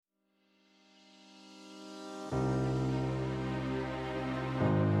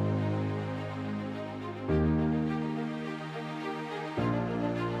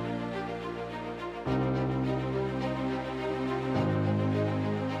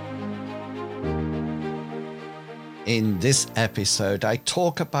In this episode, I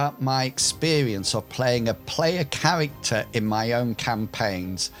talk about my experience of playing a player character in my own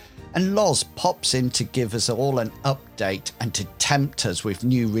campaigns, and Loz pops in to give us all an update and to tempt us with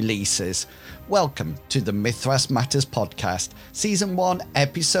new releases. Welcome to the Mythras Matters podcast, Season 1,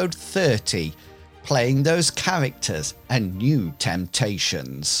 Episode 30, Playing Those Characters and New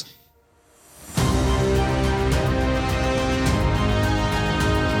Temptations.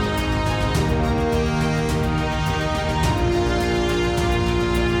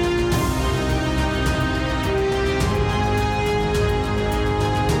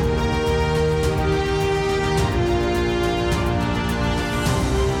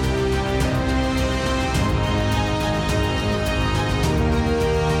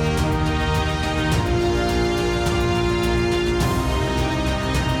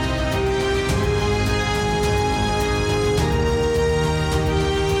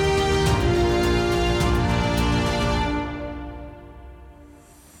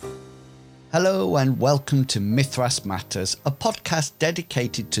 Hello and welcome to Mythras Matters, a podcast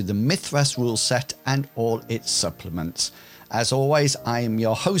dedicated to the Mythras rule set and all its supplements. As always, I am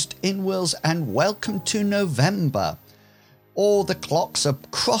your host, Inwills, and welcome to November. All the clocks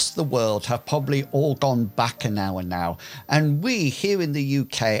across the world have probably all gone back an hour now, and we here in the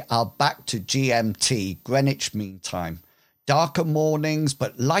UK are back to GMT, Greenwich Mean Time. Darker mornings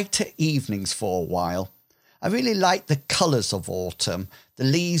but lighter evenings for a while. I really like the colours of autumn, the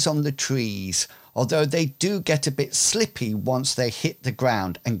leaves on the trees, although they do get a bit slippy once they hit the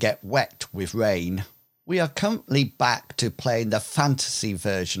ground and get wet with rain. We are currently back to playing the fantasy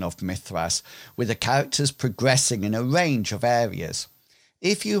version of Mythras, with the characters progressing in a range of areas.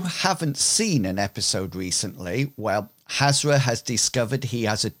 If you haven't seen an episode recently, well, Hazra has discovered he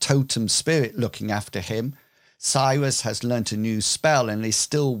has a totem spirit looking after him. Cyrus has learnt a new spell and is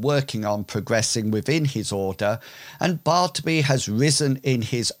still working on progressing within his order, and Bartleby has risen in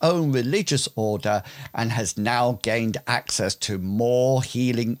his own religious order and has now gained access to more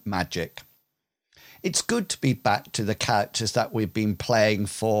healing magic. It's good to be back to the characters that we've been playing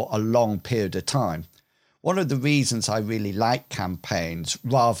for a long period of time. One of the reasons I really like campaigns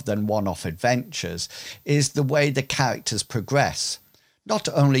rather than one-off adventures is the way the characters progress. Not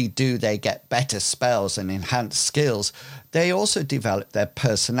only do they get better spells and enhanced skills, they also develop their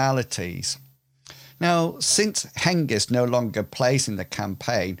personalities. Now, since Hengist no longer plays in the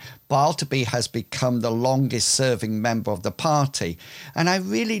campaign, Bartleby has become the longest serving member of the party, and I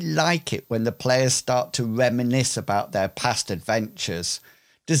really like it when the players start to reminisce about their past adventures.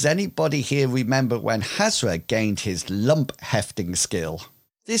 Does anybody here remember when Hazra gained his lump hefting skill?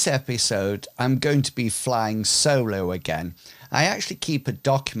 This episode, I'm going to be flying solo again. I actually keep a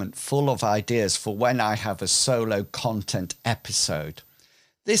document full of ideas for when I have a solo content episode.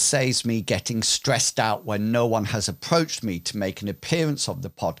 This saves me getting stressed out when no one has approached me to make an appearance of the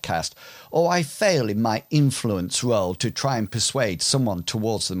podcast, or I fail in my influence role to try and persuade someone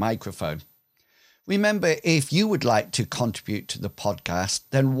towards the microphone. Remember, if you would like to contribute to the podcast,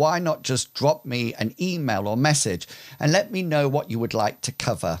 then why not just drop me an email or message and let me know what you would like to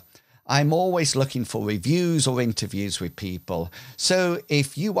cover. I'm always looking for reviews or interviews with people. So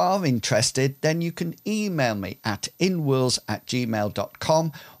if you are interested, then you can email me at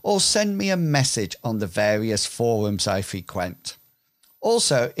inwills@gmail.com or send me a message on the various forums I frequent.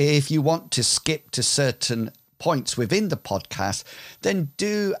 Also, if you want to skip to certain points within the podcast, then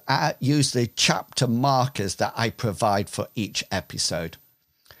do use the chapter markers that I provide for each episode.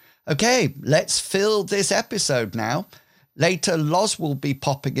 Okay, let's fill this episode now. Later, Loz will be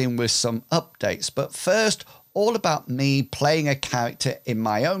popping in with some updates, but first, all about me playing a character in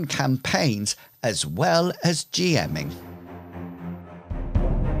my own campaigns as well as GMing.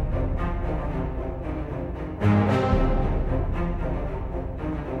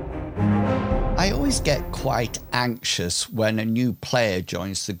 I always get quite anxious when a new player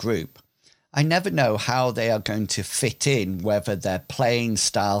joins the group. I never know how they are going to fit in, whether their playing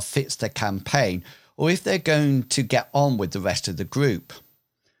style fits the campaign, or if they're going to get on with the rest of the group.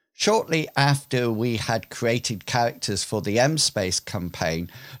 Shortly after we had created characters for the M-Space campaign,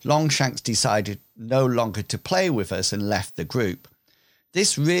 Longshanks decided no longer to play with us and left the group.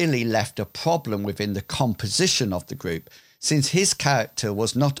 This really left a problem within the composition of the group, since his character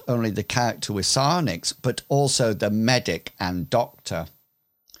was not only the character with Sarnix, but also the medic and doctor.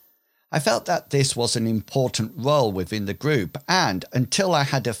 I felt that this was an important role within the group, and until I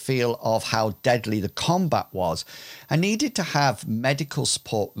had a feel of how deadly the combat was, I needed to have medical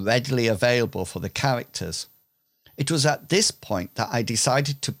support readily available for the characters. It was at this point that I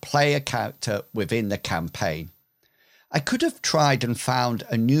decided to play a character within the campaign. I could have tried and found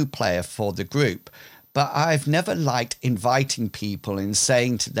a new player for the group, but I've never liked inviting people and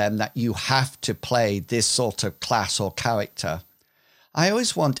saying to them that you have to play this sort of class or character. I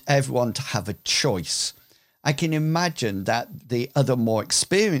always want everyone to have a choice. I can imagine that the other more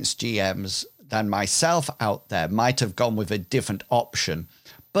experienced GMs than myself out there might have gone with a different option.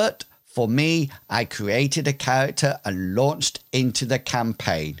 But for me, I created a character and launched into the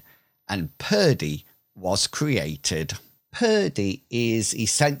campaign, and Purdy was created. Purdy is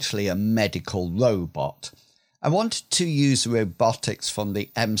essentially a medical robot. I wanted to use robotics from the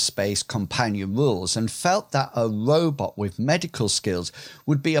M-Space companion rules and felt that a robot with medical skills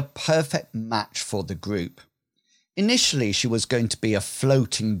would be a perfect match for the group. Initially, she was going to be a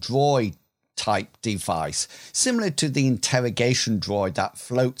floating droid type device, similar to the interrogation droid that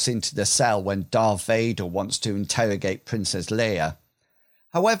floats into the cell when Darth Vader wants to interrogate Princess Leia.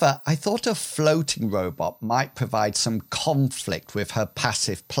 However, I thought a floating robot might provide some conflict with her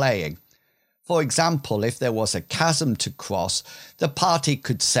passive playing. For example, if there was a chasm to cross, the party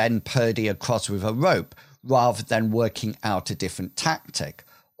could send Purdy across with a rope rather than working out a different tactic.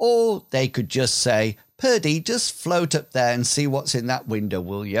 Or they could just say, "Purdy, just float up there and see what's in that window,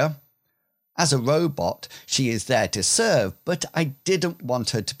 will you?" As a robot, she is there to serve, but I didn't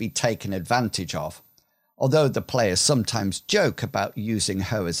want her to be taken advantage of. Although the players sometimes joke about using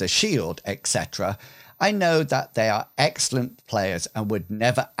her as a shield, etc., I know that they are excellent players and would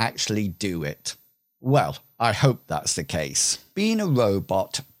never actually do it. Well, I hope that's the case. Being a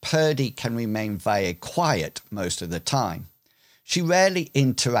robot, Purdy can remain very quiet most of the time. She rarely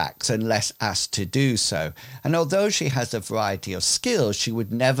interacts unless asked to do so, and although she has a variety of skills, she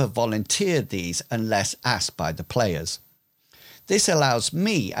would never volunteer these unless asked by the players. This allows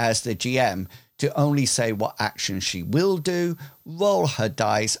me, as the GM, to only say what action she will do, roll her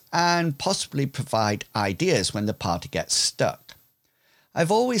dice, and possibly provide ideas when the party gets stuck.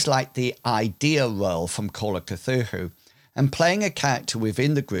 I've always liked the idea role from Call of Cthulhu, and playing a character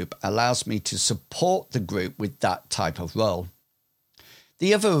within the group allows me to support the group with that type of role.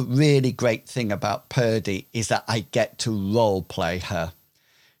 The other really great thing about Purdy is that I get to role play her.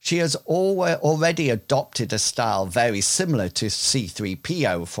 She has already adopted a style very similar to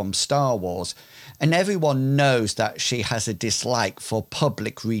C-3PO from Star Wars, and everyone knows that she has a dislike for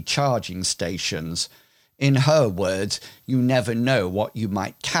public recharging stations. In her words, you never know what you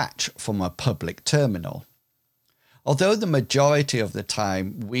might catch from a public terminal. Although the majority of the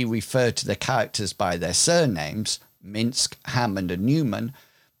time we refer to the characters by their surnames, Minsk, Hammond and Newman,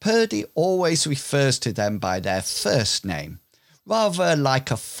 Purdy always refers to them by their first name, rather like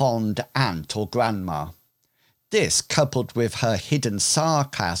a fond aunt or grandma. This, coupled with her hidden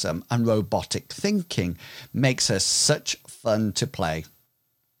sarcasm and robotic thinking, makes her such fun to play.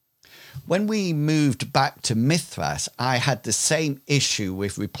 When we moved back to Mithras, I had the same issue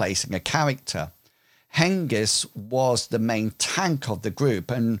with replacing a character. Hengist was the main tank of the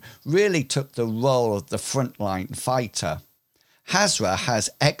group and really took the role of the frontline fighter. Hazra has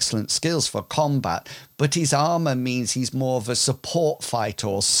excellent skills for combat, but his armour means he's more of a support fighter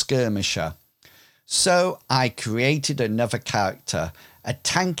or skirmisher. So I created another character, a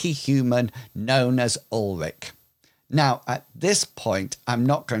tanky human known as Ulrich. Now, at this point, I'm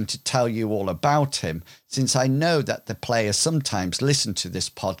not going to tell you all about him, since I know that the players sometimes listen to this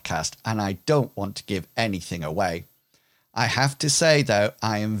podcast and I don't want to give anything away. I have to say, though,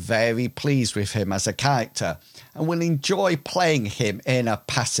 I am very pleased with him as a character and will enjoy playing him in a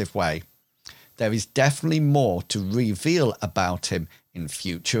passive way. There is definitely more to reveal about him in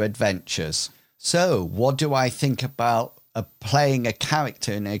future adventures. So, what do I think about playing a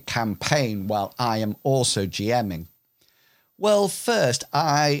character in a campaign while I am also GMing? Well, first,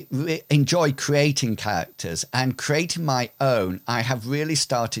 I enjoy creating characters, and creating my own, I have really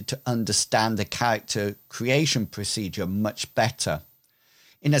started to understand the character creation procedure much better.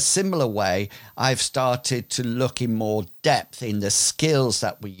 In a similar way, I've started to look in more depth in the skills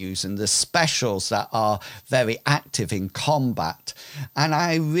that we use and the specials that are very active in combat. And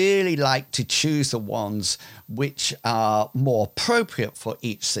I really like to choose the ones which are more appropriate for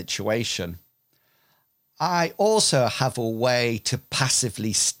each situation. I also have a way to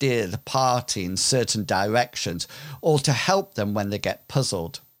passively steer the party in certain directions or to help them when they get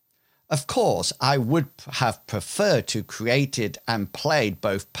puzzled. Of course, I would have preferred to created and played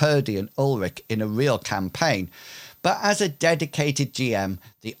both Purdy and Ulrich in a real campaign, but as a dedicated GM,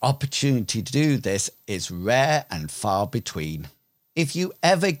 the opportunity to do this is rare and far between. If you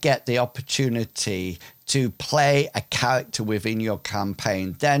ever get the opportunity to play a character within your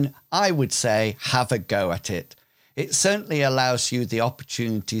campaign, then I would say have a go at it. It certainly allows you the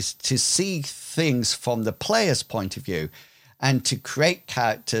opportunities to see things from the player's point of view, and to create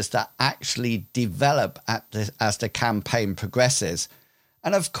characters that actually develop as the campaign progresses.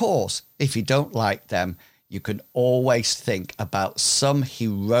 And of course, if you don't like them, you can always think about some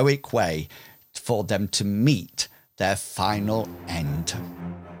heroic way for them to meet their final end.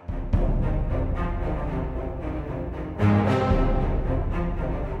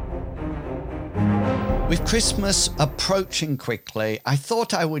 With Christmas approaching quickly, I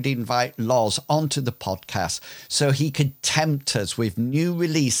thought I would invite Loz onto the podcast so he could tempt us with new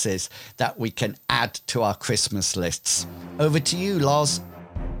releases that we can add to our Christmas lists. Over to you, Loz.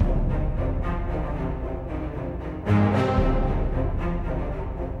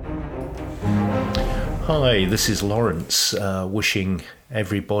 Hi, this is Lawrence, wishing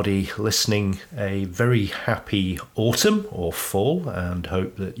everybody listening a very happy autumn or fall, and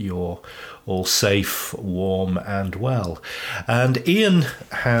hope that you're all safe, warm and well. And Ian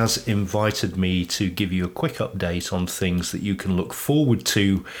has invited me to give you a quick update on things that you can look forward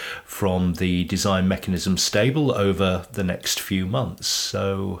to from the Design Mechanism stable over the next few months.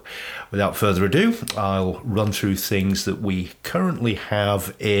 So without further ado, I'll run through things that we currently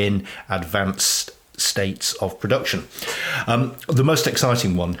have in advanced states of production. The most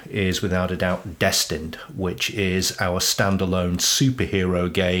exciting one is without a doubt Destined, which is our standalone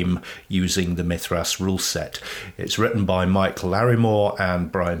superhero game using the Mithras rule set. It's written by Mike Larimore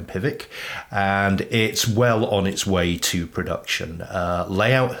and Brian Pivick, and it's well on its way to production.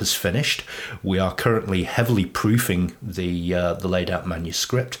 Layout has finished. We are currently heavily proofing the laid out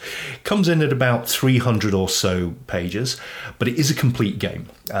manuscript. Comes in at about 300 or so pages, but it is a complete game.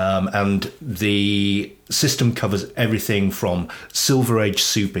 And the system covers everything from Silver Age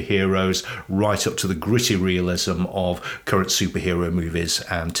superheroes right up to the gritty realism of current superhero movies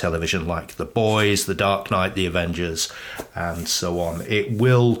and television like The Boys, The Dark Knight, The Avengers, and so on. It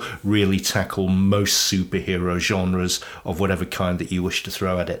will really tackle most superhero genres of whatever kind that you wish to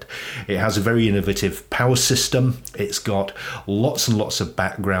throw at it. It has a very innovative power system. It's got lots and lots of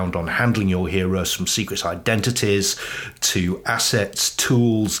background on handling your heroes, from secret identities to assets,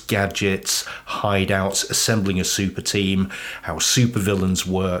 tools, gadgets, hideouts, assembling a super team, how supervillains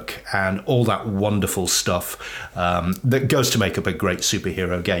work, and all that wonderful stuff that goes to make up a great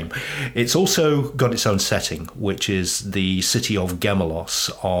superhero game. It's also got its own setting, which is the city of Gemelos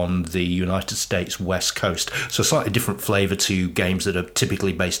on the United States West Coast. So a slightly different flavour to games that are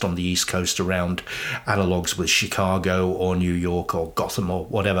typically based on the East Coast around analogues with Chicago or New York or Gotham or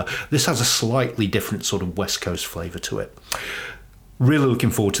whatever. This has a slightly different sort of West Coast flavour to it. Really looking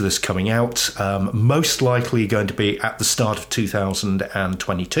forward to this coming out. Most likely going to be at the start of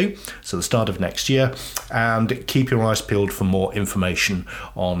 2022, so the start of next year. And keep your eyes peeled for more information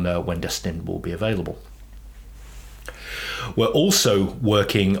on when Destined will be available. We're also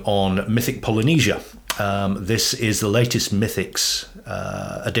working on Mythic Polynesia. This is the latest Mythics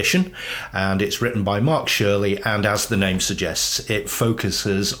edition, and it's written by Mark Shirley, and as the name suggests, it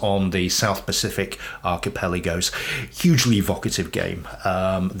focuses on the South Pacific archipelagos. Hugely evocative game.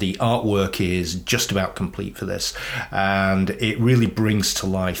 The artwork is just about complete for this, and it really brings to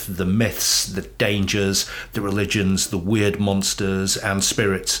life the myths, the dangers, the religions, the weird monsters and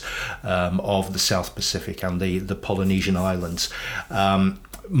spirits of the South Pacific and the Polynesian islands.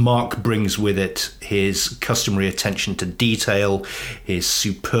 Mark brings with it his customary attention to detail, his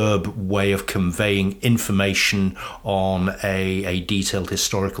superb way of conveying information on a detailed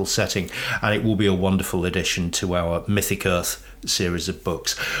historical setting, and it will be a wonderful addition to our Mythic Earth series of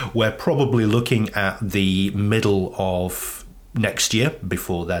books. We're probably looking at the middle of next year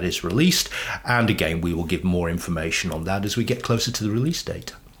before that is released, and again we will give more information on that as we get closer to the release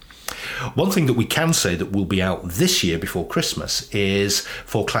date. One thing that we can say that will be out this year before Christmas is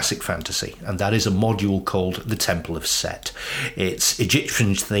for classic fantasy, and that is a module called The Temple of Set. It's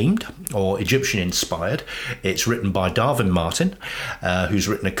Egyptian themed or Egyptian inspired. It's written by Darwin Martin, who's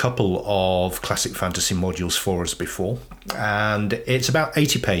written a couple of classic fantasy modules for us before, and it's about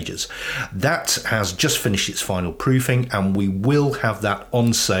 80 pages. That has just finished its final proofing, and we will have that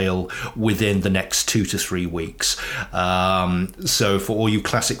on sale within the next 2 to 3 weeks. So for all you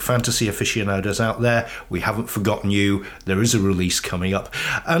classic fantasy aficionados out there, we haven't forgotten you. There is a release coming up,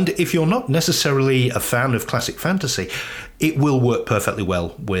 and if you're not necessarily a fan of classic fantasy, it will work perfectly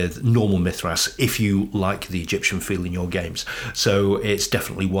well with normal Mithras if you like the Egyptian feel in your games. So it's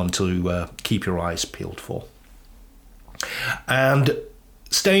definitely one to keep your eyes peeled for. And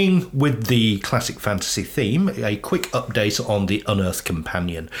staying with the classic fantasy theme, a quick update on the Unearthed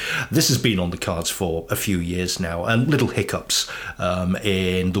Companion. This has been on the cards for a few years now, and little hiccups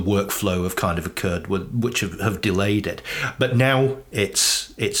in the workflow have kind of occurred which have delayed it. But now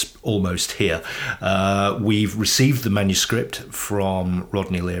it's it's almost here. We've received the manuscript from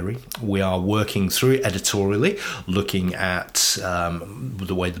Rodney Leary. We are working through it editorially, looking at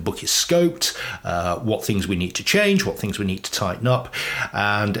the way the book is scoped, what things we need to change, what things we need to tighten up.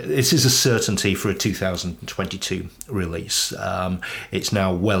 And this is a certainty for a 2022 release. It's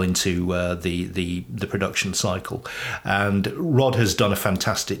now well into the production cycle. And Rod has done a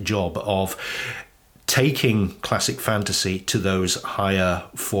fantastic job of taking classic fantasy to those higher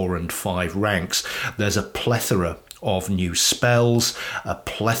 4 and 5 ranks. There's a plethora of new spells, a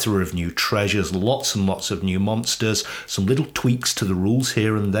plethora of new treasures, lots and lots of new monsters, some little tweaks to the rules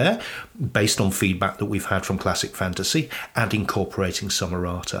here and there based on feedback that we've had from classic fantasy and incorporating some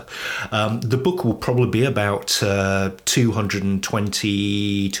errata. The book will probably be about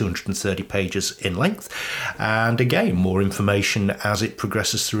 220, 230 pages in length. And again, more information as it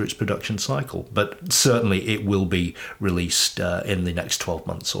progresses through its production cycle. But certainly it will be released in the next 12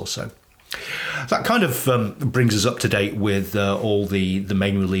 months or so. That kind of brings us up to date with all the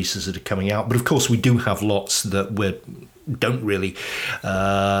main releases that are coming out. But of course, we do have lots that we don't really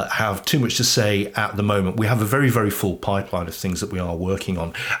have too much to say at the moment. We have a very, very full pipeline of things that we are working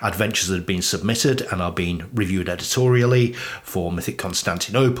on. Adventures that have been submitted and are being reviewed editorially for Mythic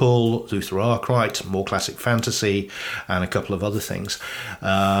Constantinople, Luther Arkwright, more classic fantasy, and a couple of other things,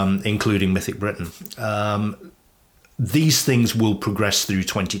 including Mythic Britain. These things will progress through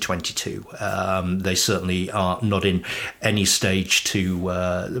 2022. They certainly are not in any stage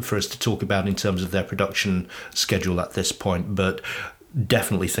for us to talk about in terms of their production schedule at this point, but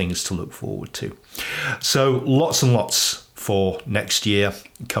definitely things to look forward to. So lots and lots for next year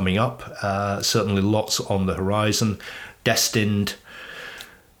coming up. Certainly lots on the horizon. Destined,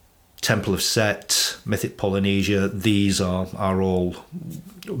 Temple of Set, Mythic Polynesia, these are all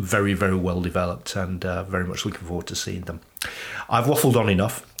very, very well developed and very much looking forward to seeing them. I've waffled on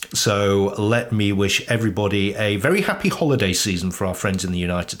enough, so let me wish everybody a very happy holiday season for our friends in the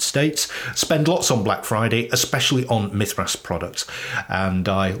United States. Spend lots on Black Friday, especially on Mithras products, and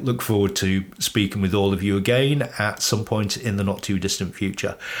I look forward to speaking with all of you again at some point in the not too distant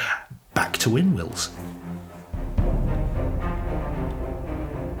future. Back to Inwills.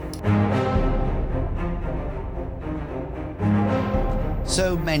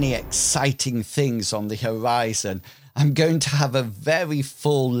 So many exciting things on the horizon. I'm going to have a very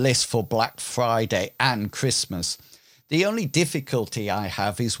full list for Black Friday and Christmas. The only difficulty I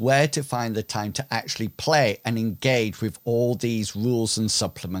have is where to find the time to actually play and engage with all these rules and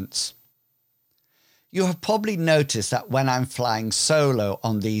supplements. You have probably noticed that when I'm flying solo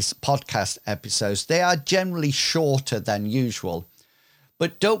on these podcast episodes, they are generally shorter than usual.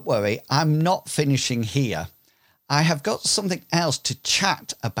 But don't worry, I'm not finishing here. I have got something else to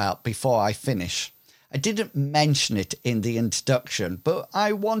chat about before I finish. I didn't mention it in the introduction, but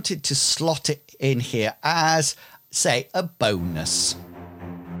I wanted to slot it in here as, say, a bonus.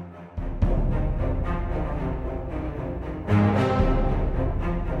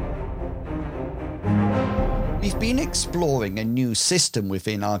 We've been exploring a new system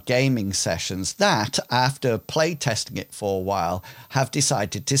within our gaming sessions that, after playtesting it for a while, have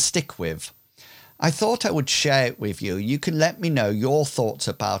decided to stick with. I thought I would share it with you. You can let me know your thoughts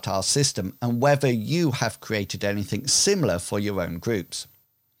about our system and whether you have created anything similar for your own groups.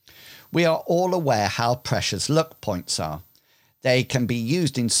 We are all aware how precious luck points are. They can be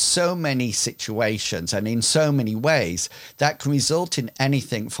used in so many situations and in so many ways that can result in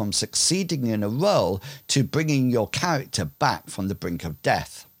anything from succeeding in a role to bringing your character back from the brink of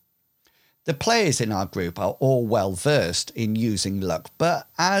death. The players in our group are all well versed in using luck, but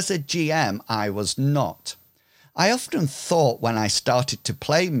as a GM, I was not. I often thought when I started to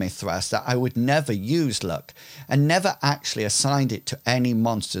play Mithras that I would never use luck and never actually assigned it to any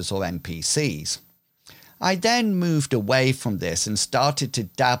monsters or NPCs. I then moved away from this and started to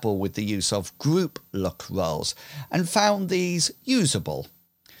dabble with the use of group luck rolls and found these usable.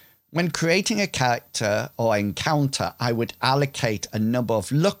 When creating a character or encounter, I would allocate a number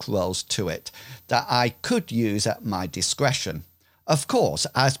of luck rolls to it that I could use at my discretion. Of course,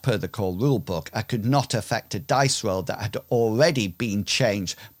 as per the core rulebook, I could not affect a dice roll that had already been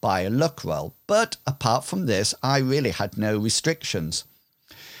changed by a luck roll, but apart from this, I really had no restrictions.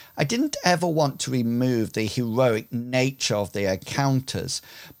 I didn't ever want to remove the heroic nature of the encounters,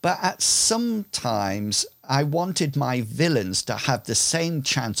 but at some times I wanted my villains to have the same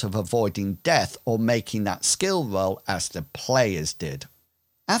chance of avoiding death or making that skill roll as the players did.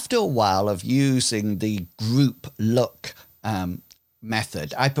 After a while of using the group luck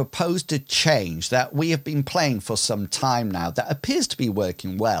method, I proposed a change that we have been playing for some time now that appears to be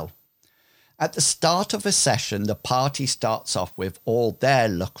working well. At the start of a session, the party starts off with all their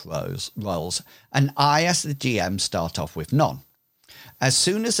luck rolls, and I, as the GM, start off with none. As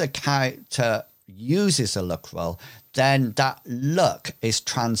soon as a character uses a luck roll, then that luck is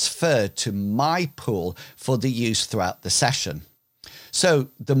transferred to my pool for the use throughout the session. So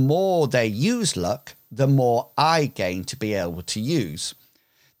the more they use luck, the more I gain to be able to use.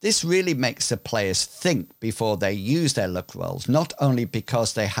 This really makes the players think before they use their luck rolls, not only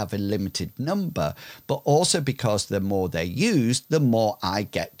because they have a limited number, but also because the more they use, the more I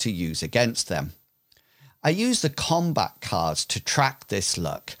get to use against them. I use the combat cards to track this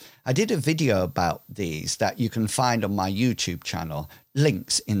luck. I did a video about these that you can find on my YouTube channel,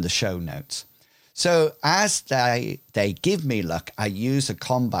 links in the show notes. So as they give me luck, I use the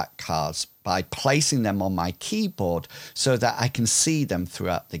combat cards by placing them on my keyboard so that I can see them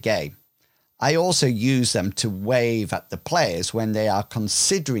throughout the game. I also use them to wave at the players when they are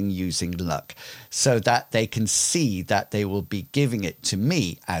considering using luck so that they can see that they will be giving it to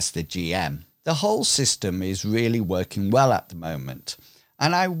me as the GM. The whole system is really working well at the moment,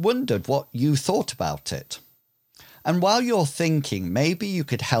 and I wondered what you thought about it. And while you're thinking, maybe you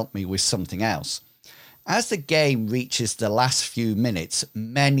could help me with something else. As the game reaches the last few minutes,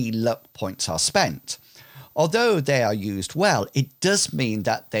 many luck points are spent. Although they are used well, it does mean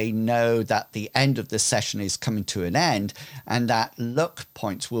that they know that the end of the session is coming to an end and that luck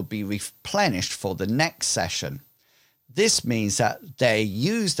points will be replenished for the next session. This means that they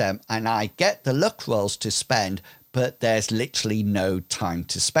use them and I get the luck rolls to spend, but there's literally no time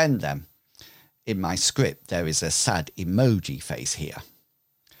to spend them. In my script, there is a sad emoji face here.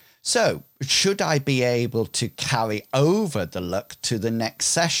 So, should I be able to carry over the luck to the next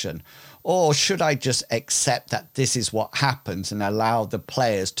session? Or should I just accept that this is what happens and allow the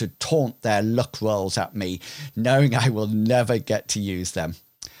players to taunt their luck rolls at me, knowing I will never get to use them?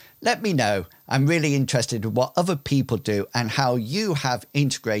 Let me know. I'm really interested in what other people do and how you have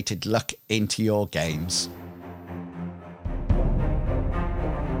integrated luck into your games.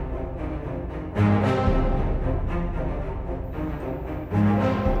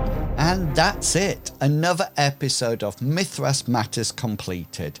 And that's it. Another episode of Mithras Matters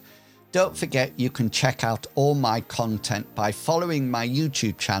completed. Don't forget you can check out all my content by following my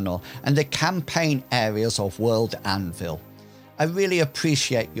YouTube channel and the campaign areas of World Anvil. I really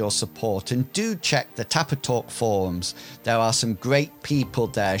appreciate your support and do check the Tapper Talk forums. There are some great people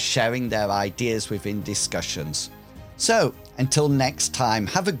there sharing their ideas within discussions. So, until next time,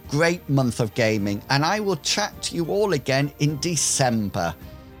 have a great month of gaming and I will chat to you all again in December.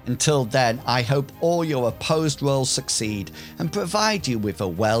 Until then, I hope all your opposed rolls succeed and provide you with a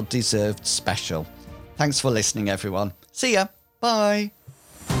well-deserved special. Thanks for listening, everyone. See ya. Bye.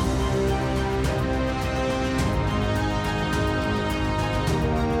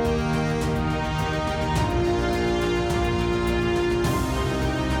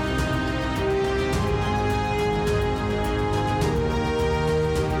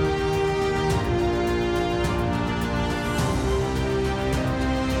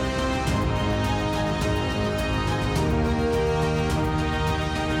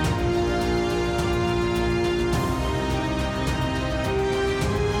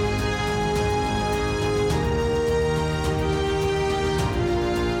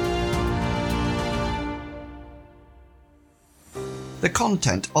 The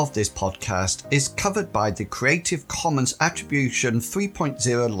content of this podcast is covered by the Creative Commons Attribution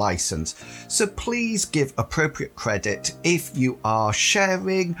 3.0 license, so please give appropriate credit if you are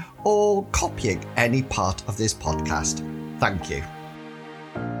sharing or copying any part of this podcast. Thank you.